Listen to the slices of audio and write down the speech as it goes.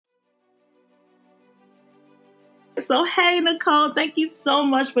So, hey, Nicole, thank you so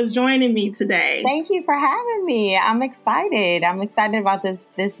much for joining me today. Thank you for having me. I'm excited. I'm excited about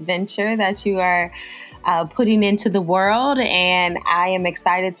this venture that you are putting into the world, and I am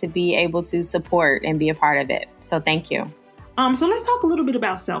excited to be able to support and be a part of it. So thank you. So let's talk a little bit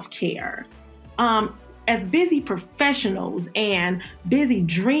about self-care. As busy professionals and busy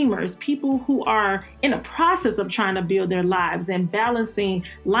dreamers, people who are in a process of trying to build their lives and balancing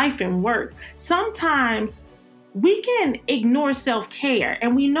life and work, sometimes we can ignore self-care,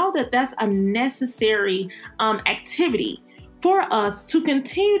 and we know that that's a necessary activity for us to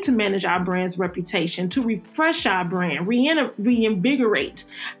continue to manage our brand's reputation, to refresh our brand, reinvigorate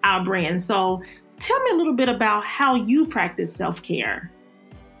our brand. So tell me a little bit about how you practice self-care.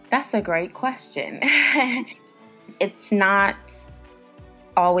 That's a great question. It's not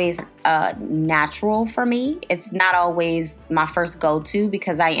always natural for me. It's not always my first go-to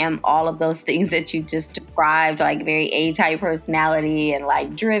because I am all of those things that you just described, like very A-type personality and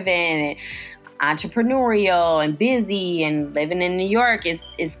like driven and entrepreneurial and busy, and living in New York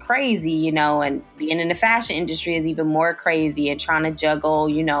is crazy, you know, and being in the fashion industry is even more crazy, and trying to juggle,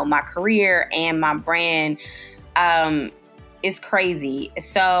 you know, my career and my brand is crazy.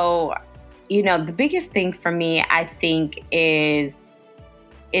 So, you know, the biggest thing for me, I think, is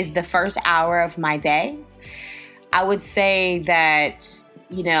the first hour of my day. I would say that,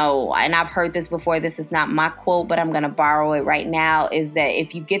 you know, and I've heard this before, this is not my quote, but I'm going to borrow it right now, is that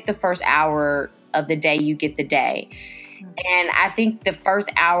if you get the first hour of the day, you get the day. And I think the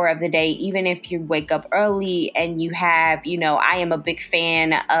first hour of the day, even if you wake up early and you have, you know, I am a big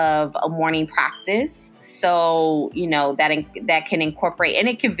fan of a morning practice. So, you know, that can incorporate, and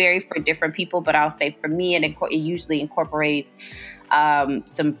it can vary for different people, but I'll say for me, it usually incorporates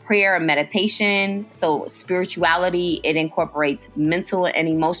some prayer and meditation. So spirituality, it incorporates mental and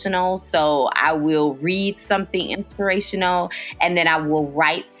emotional. So I will read something inspirational, and then I will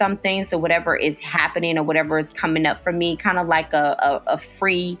write something. So whatever is happening or whatever is coming up for me, kind of like a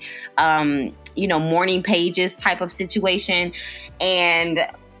free, you know, morning pages type of situation.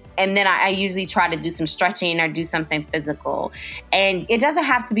 And then I usually try to do some stretching or do something physical. And it doesn't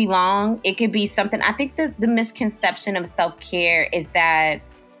have to be long. It could be something. I think the misconception of self-care is that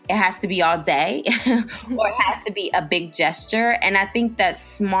it has to be all day or it has to be a big gesture. And I think that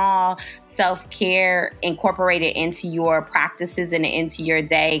small self-care incorporated into your practices and into your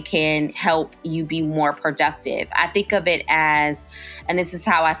day can help you be more productive. I think of it as, and this is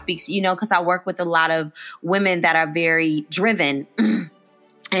how I speak, you know, because I work with a lot of women that are very driven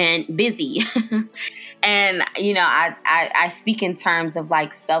and busy. And, you know, I speak in terms of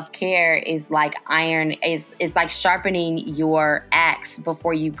like self-care is like is like sharpening your axe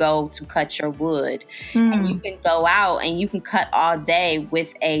before you go to cut your wood. And you can go out and you can cut all day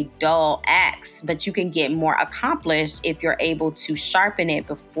with a dull axe, but you can get more accomplished if you're able to sharpen it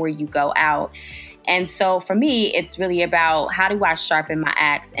before you go out. And so for me, it's really about how do I sharpen my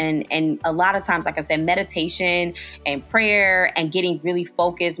axe? And a lot of times, like I said, meditation and prayer and getting really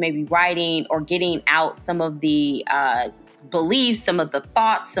focused, maybe writing or getting out some of the beliefs, some of the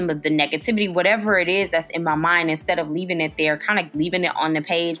thoughts, some of the negativity, whatever it is that's in my mind, instead of leaving it there, kind of leaving it on the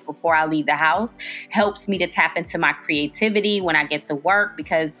page before I leave the house, helps me to tap into my creativity when I get to work.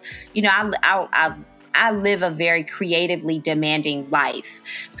 Because, you know, I live a very creatively demanding life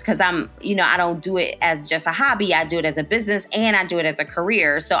because I don't do it as just a hobby. I do it as a business and I do it as a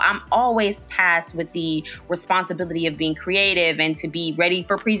career. So I'm always tasked with the responsibility of being creative and to be ready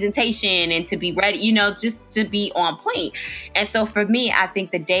for presentation and to be ready, you know, just to be on point. And so for me, I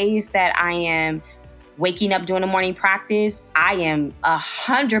think the days that I am waking up doing a morning practice, I am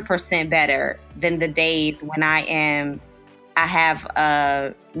 100% better than the days when I have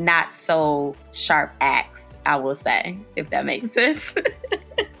a not so sharp axe, I will say, if that makes sense.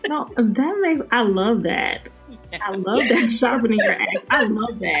 No, I love that. I love that, sharpening your axe. I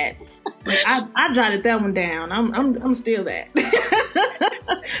love that. Like I jotted that one down. I'm still that.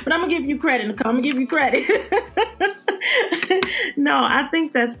 But I'm gonna give you credit, Nicole. I'm gonna give you credit. No, I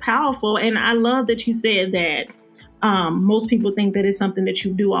think that's powerful, and I love that you said that. Most people think that it's something that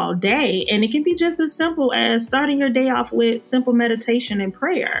you do all day, and it can be just as simple as starting your day off with simple meditation and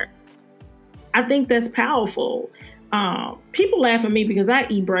prayer. I think that's powerful. People laugh at me because I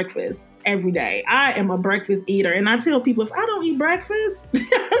eat breakfast every day. I am a breakfast eater, and I tell people if I don't eat breakfast,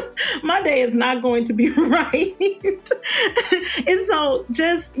 my day is not going to be right. And so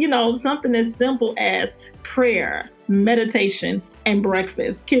just, you know, something as simple as prayer, meditation, and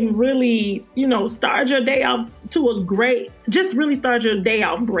breakfast can really, you know, start your day off really start your day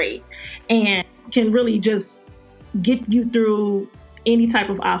off great, and can really just get you through any type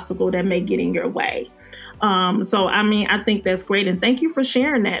of obstacle that may get in your way. So, I mean, I think that's great. And thank you for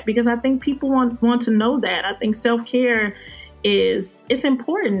sharing that, because I think people want to know that. I think self-care it's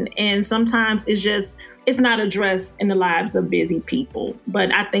important. And sometimes it's not addressed in the lives of busy people.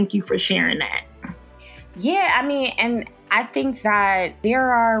 But I thank you for sharing that. Yeah, I mean, and I think that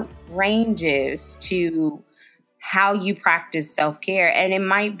there are ranges to how you practice self-care. And it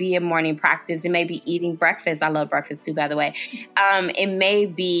might be a morning practice. It may be eating breakfast. I love breakfast too, by the way. It may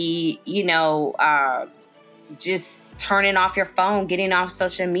be, just turning off your phone, getting off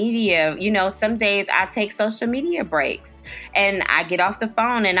social media. Some days I take social media breaks and I get off the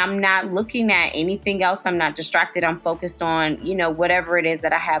phone and I'm not looking at anything else. I'm not distracted. I'm focused on, whatever it is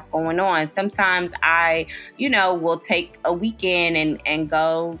that I have going on. Sometimes I, will take a weekend and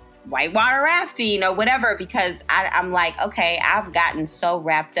go whitewater rafting or whatever, because I'm like, okay, I've gotten so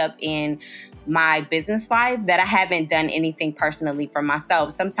wrapped up in my business life that I haven't done anything personally for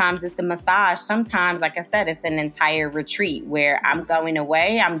myself. Sometimes it's a massage. Sometimes, like I said, it's an entire retreat where I'm going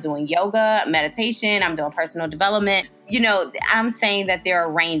away. I'm doing yoga, meditation. I'm doing personal development. I'm saying that there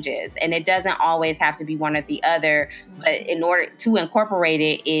are ranges, and it doesn't always have to be one or the other. But in order to incorporate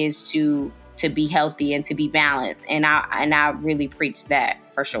it is to be healthy and to be balanced. And I really preach that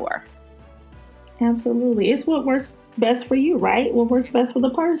for sure. Absolutely. It's what works best for you, right? What works best for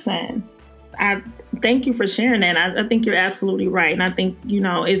the person. I thank you for sharing that. I think you're absolutely right. And I think,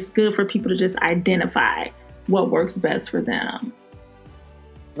 it's good for people to just identify what works best for them.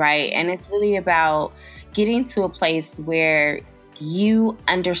 Right. And it's really about getting to a place where you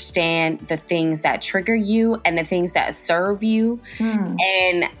understand the things that trigger you and the things that serve you.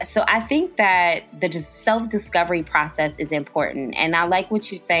 And so I think that the self-discovery process is important. And I like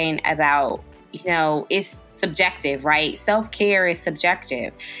what you're saying about, it's subjective, right? Self-care is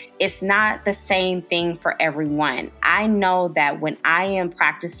subjective. It's not the same thing for everyone. I know that when I am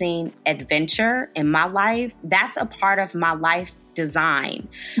practicing adventure in my life, that's a part of my life design.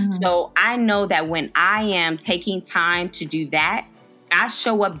 So I know that when I am taking time to do that, I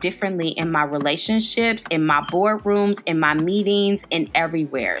show up differently in my relationships, in my boardrooms, in my meetings, and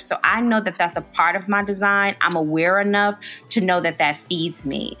everywhere. So I know that that's a part of my design. I'm aware enough to know that that feeds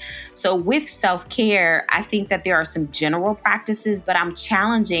me. So with self-care, I think that there are some general practices, but I'm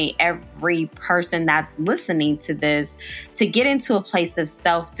challenging every person that's listening to this to get into a place of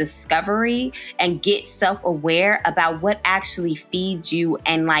self-discovery and get self-aware about what actually feeds you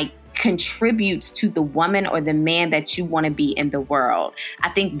and contributes to the woman or the man that you want to be in the world. I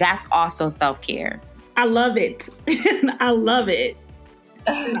think that's also self-care. I love it. I love it.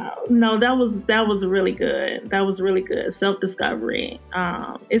 No, that was really good. That was really good. Self-discovery.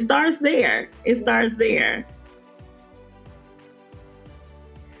 It starts there.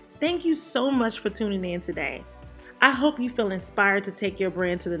 Thank you so much for tuning in today. I hope you feel inspired to take your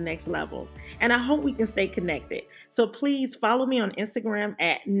brand to the next level, and I hope we can stay connected. So please follow me on Instagram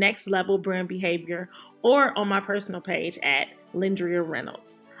at Next Level Brand Behavior or on my personal page at Lindria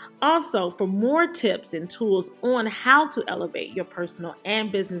Reynolds. Also, for more tips and tools on how to elevate your personal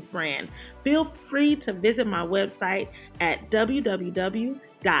and business brand, feel free to visit my website at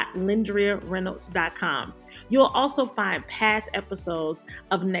www.lindriareynolds.com. You'll also find past episodes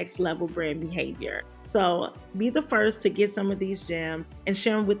of Next Level Brand Behavior. So be the first to get some of these gems and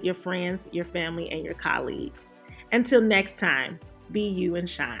share them with your friends, your family, and your colleagues. Until next time, be you and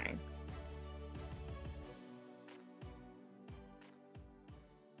shine.